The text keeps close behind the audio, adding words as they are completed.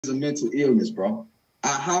a mental illness, bro. I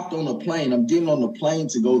hopped on a plane. I'm getting on the plane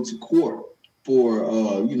to go to court for,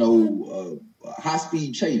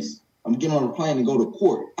 high-speed chase. I'm getting on a plane to go to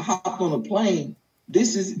court. I hopped on a plane.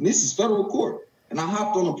 This is federal court. And I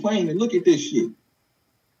hopped on a plane and look at this shit.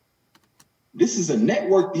 This is a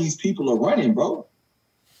network these people are running, bro,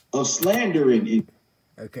 of slandering.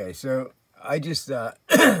 Okay, so I just I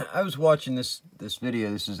was watching this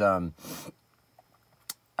video. This is I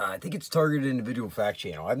think it's Targeted Individual Fact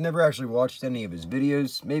Channel. I've never actually watched any of his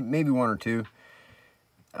videos, maybe one or two.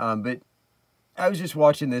 But I was just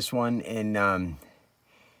watching this one, and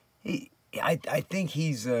I think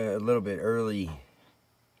he's a little bit early.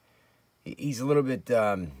 He's a little bit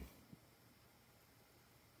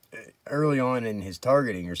early on in his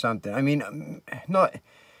targeting or something. I mean, not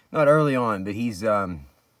early on, but he's not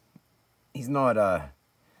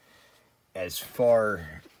as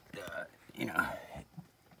far,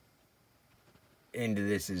 into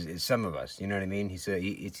this as some of us. You know what I mean? He's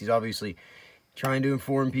obviously trying to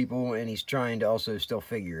inform people, and he's trying to also still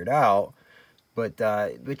figure it out. But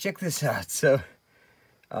check this out. So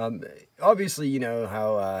obviously, you know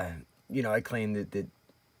how I claim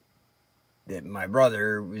that my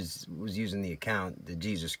brother was using the account, the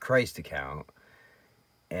Jesus Christ account,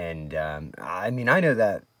 and I mean, I know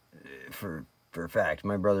that for a fact.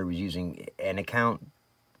 My brother was using an account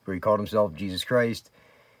where he called himself Jesus Christ,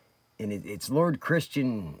 and it's Lord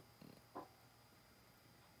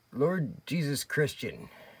Jesus Christian,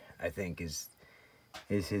 I think is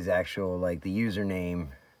his actual, like, the username,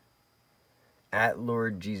 at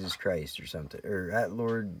Lord Jesus Christ or something, or at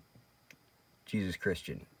Lord Jesus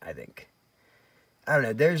Christian, I think. I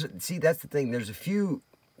don't know. See, that's the thing. There's a few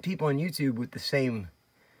people on YouTube with the same,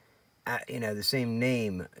 the same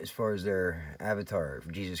name as far as their avatar,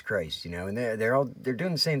 Jesus Christ, and they're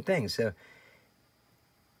doing the same thing. So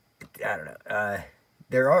I don't know.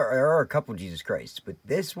 There are a couple Jesus Christs, but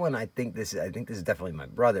this one, I think this is definitely my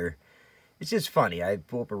brother. It's just funny. I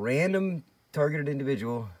pull up a random targeted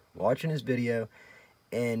individual, watching his video,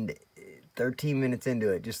 and 13 minutes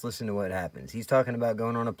into it, just listen to what happens. He's talking about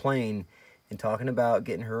going on a plane and talking about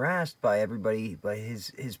getting harassed by everybody, by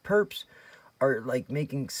his perps are like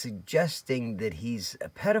suggesting that he's a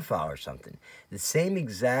pedophile or something. The same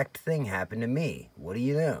exact thing happened to me. What do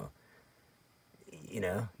you know?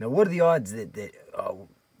 Now what are the odds that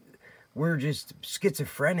we're just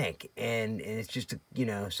schizophrenic, and it's just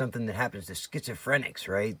something that happens to schizophrenics,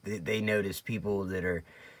 right? They notice people that are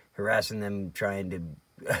harassing them, trying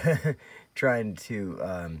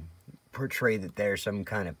to portray that they're some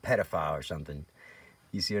kind of pedophile or something.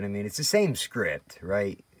 You see what I mean? It's the same script,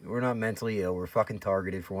 right? We're not mentally ill. We're fucking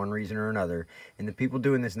targeted for one reason or another, and the people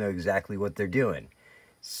doing this know exactly what they're doing.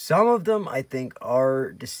 Some of them, I think,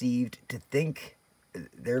 are deceived to think,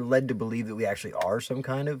 they're led to believe that we actually are some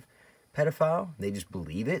kind of pedophile. They just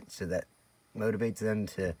believe it, so that motivates them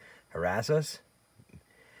to harass us.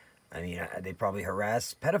 I mean, they probably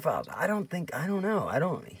harass pedophiles. I don't know. I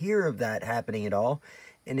don't hear of that happening at all.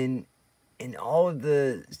 And in all of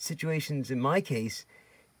the situations in my case,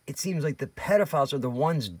 it seems like the pedophiles are the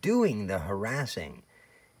ones doing the harassing.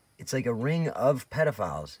 It's like a ring of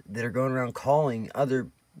pedophiles that are going around calling other,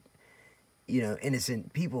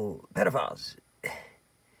 innocent people pedophiles.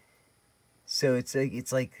 So it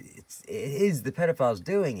is the pedophiles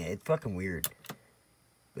doing it. It's fucking weird.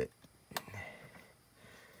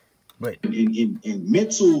 But in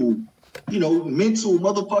mental, mental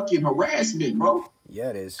motherfucking harassment, bro. Yeah,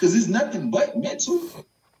 it is. Because it's nothing but mental.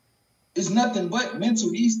 It's nothing but mental.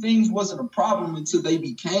 These things wasn't a problem until they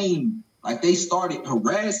became, they started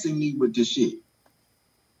harassing me with this shit.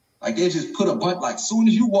 Like, they just put a bunch, soon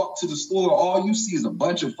as you walk to the store, all you see is a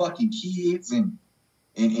bunch of fucking kids and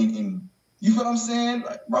you feel what I'm saying?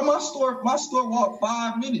 Like, bro, my store walk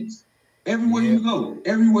 5 minutes. Everywhere you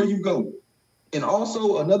go. And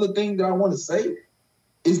also, another thing that I want to say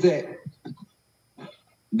is that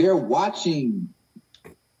they're watching.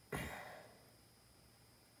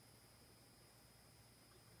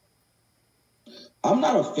 I'm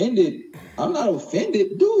not offended,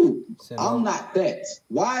 dude. I'm not that.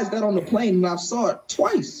 Why is that on the plane? And I saw it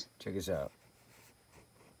twice. Check this out.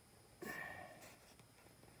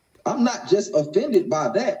 I'm not just offended by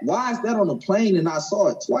that. Why is that on the plane and I saw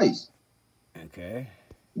it twice? Okay.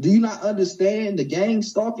 Do you not understand the gang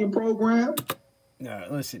stalking program? No,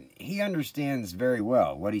 listen, he understands very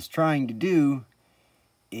well. What he's trying to do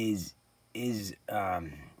is he's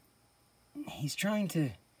trying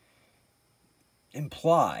to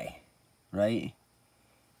imply, right,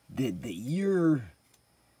 that you're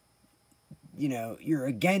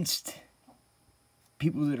against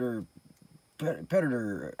people that are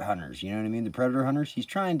predator hunters. You know what I mean? The predator hunters. He's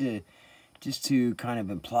trying to just to kind of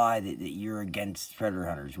imply that you're against predator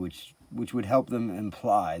hunters, which would help them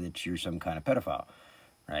imply that you're some kind of pedophile,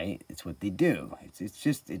 right? It's what they do.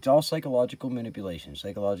 It's all psychological manipulation,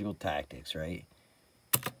 psychological tactics, right?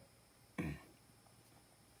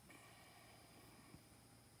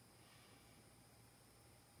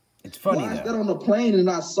 It's funny. Why I got on the plane and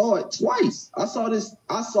I saw it twice. I saw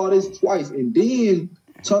this twice, and then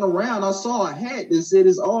turn around, I saw a hat that said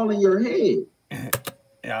 "It's all in your head."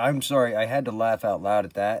 Yeah, I'm sorry. I had to laugh out loud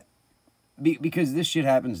at that because this shit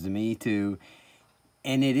happens to me too,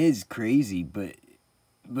 and it is crazy. But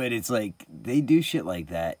it's like they do shit like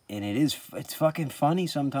that, and it's fucking funny.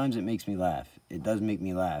 Sometimes it makes me laugh. It does make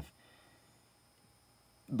me laugh.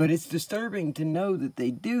 But it's disturbing to know that they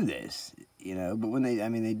do this, you know. But when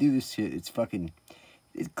they do this shit,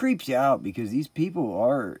 it creeps you out because these people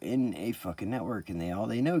are in a fucking network and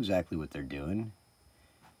they know exactly what they're doing.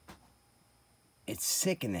 It's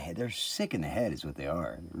sick in the head. They're sick in the head is what they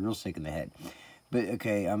are. They're real sick in the head. But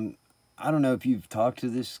okay, I don't know if you've talked to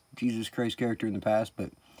this Jesus Christ character in the past,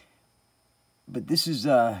 but this is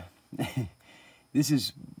this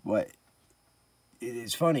is what.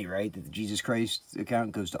 It's funny, right, that the Jesus Christ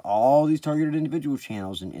account goes to all these targeted individual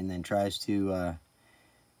channels and then tries to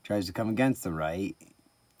come against them, right?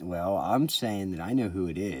 Well, I'm saying that I know who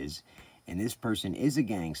it is, and this person is a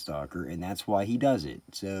gangstalker, and that's why he does it.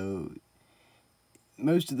 So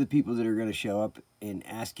most of the people that are going to show up and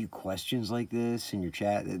ask you questions like this in your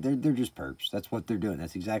chat, they're just perps. That's what they're doing.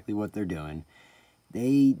 That's exactly what they're doing.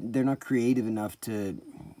 They're not creative enough to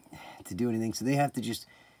do anything, so they have to just...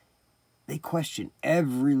 They question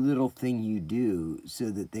every little thing you do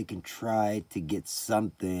so that they can try to get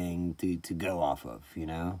something to go off of, you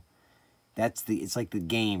know? It's like the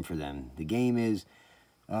game for them. The game is,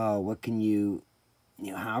 what can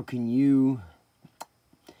how can you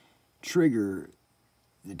trigger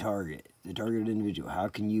the targeted individual? How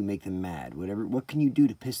can you make them mad? What can you do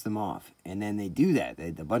to piss them off? And then they do that.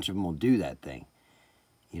 A bunch of them will do that thing,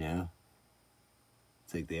 you know?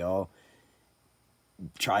 It's like they all...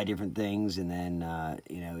 try different things, and then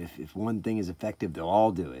you know, if one thing is effective, they'll all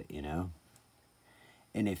do it, you know.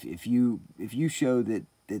 And if you show that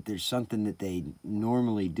there's something that they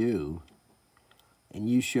normally do, and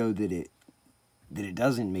you show that it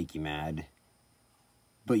doesn't make you mad,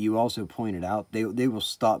 but you also point it out, they will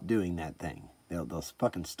stop doing that thing. They'll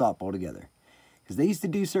fucking stop altogether. Because they used to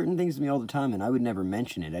do certain things to me all the time, and I would never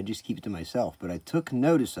mention it. I just keep it to myself. But I took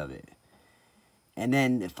notice of it. And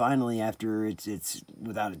then finally, after it's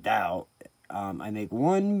without a doubt, I make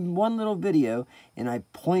one little video and I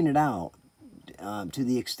point it out to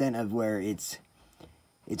the extent of where it's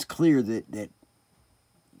clear that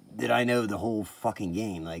I know the whole fucking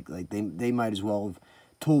game. Like they might as well have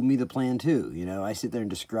told me the plan too. You know, I sit there and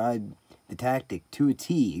describe the tactic to a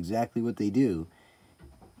T, exactly what they do,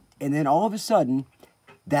 and then all of a sudden,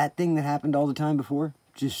 that thing that happened all the time before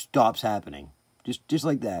just stops happening, just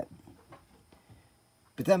like that.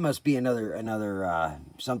 But that must be another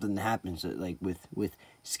something that happens like with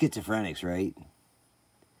schizophrenics, right?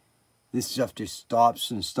 This stuff just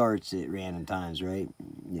stops and starts at random times, right?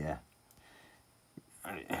 Yeah.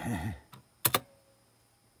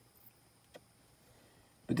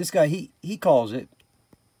 But this guy, he calls it.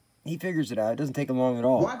 He figures it out. It doesn't take him long at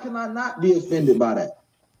all. Why can I not be offended by that?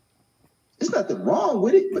 There's nothing wrong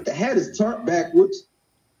with it, but the hat is turned backwards.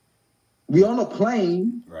 We on a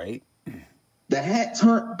plane. Right. The hat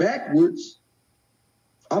turned backwards.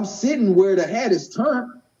 I'm sitting where the hat is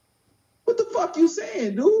turned. What the fuck you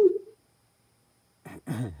saying, dude?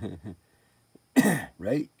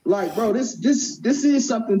 Right? Like, bro, this is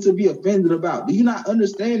something to be offended about. Do you not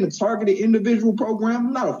understand the targeted individual program?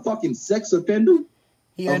 I'm not a fucking sex offender.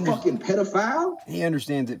 A fucking pedophile. He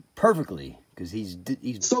understands it perfectly because he's.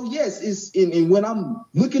 So yes, it's and when I'm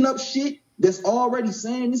looking up shit that's already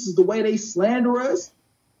saying this is the way they slander us.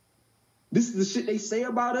 This is the shit they say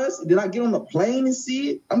about us. Did I get on the plane and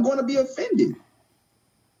see it? I'm going to be offended.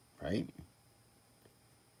 Right.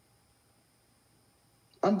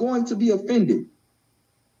 I'm going to be offended.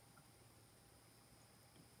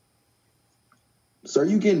 So are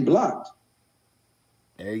you getting blocked?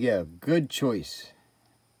 There you go. Good choice.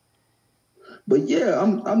 But yeah,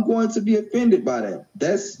 I'm going to be offended by that.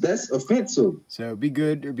 That's offensive. So be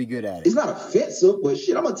good or be good at it. It's not offensive, but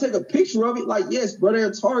shit, I'm gonna take a picture of it. Like, yes, bro,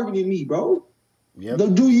 they're targeting me, bro. Yep.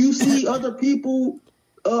 Do you see other people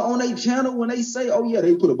on their channel when they say, "Oh yeah,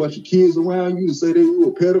 they put a bunch of kids around you to say that you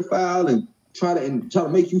a pedophile and try to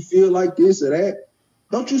make you feel like this or that"?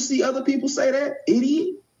 Don't you see other people say that,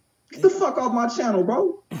 idiot? Get the fuck off my channel,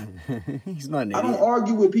 bro. He's not an I idiot. don't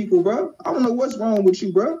argue with people, bro. I don't know what's wrong with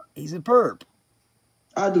you, bro. He's a perp.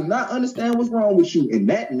 I do not understand what's wrong with you. And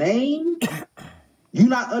that name, you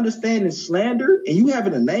not understanding slander, and you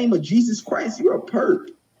having the name of Jesus Christ, you're a perp.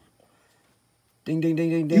 Ding, ding, ding,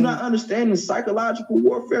 ding, ding. You're not understanding psychological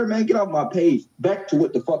warfare, man. Get off my page. Back to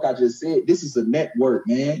what the fuck I just said. This is a network,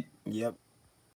 man. Yep.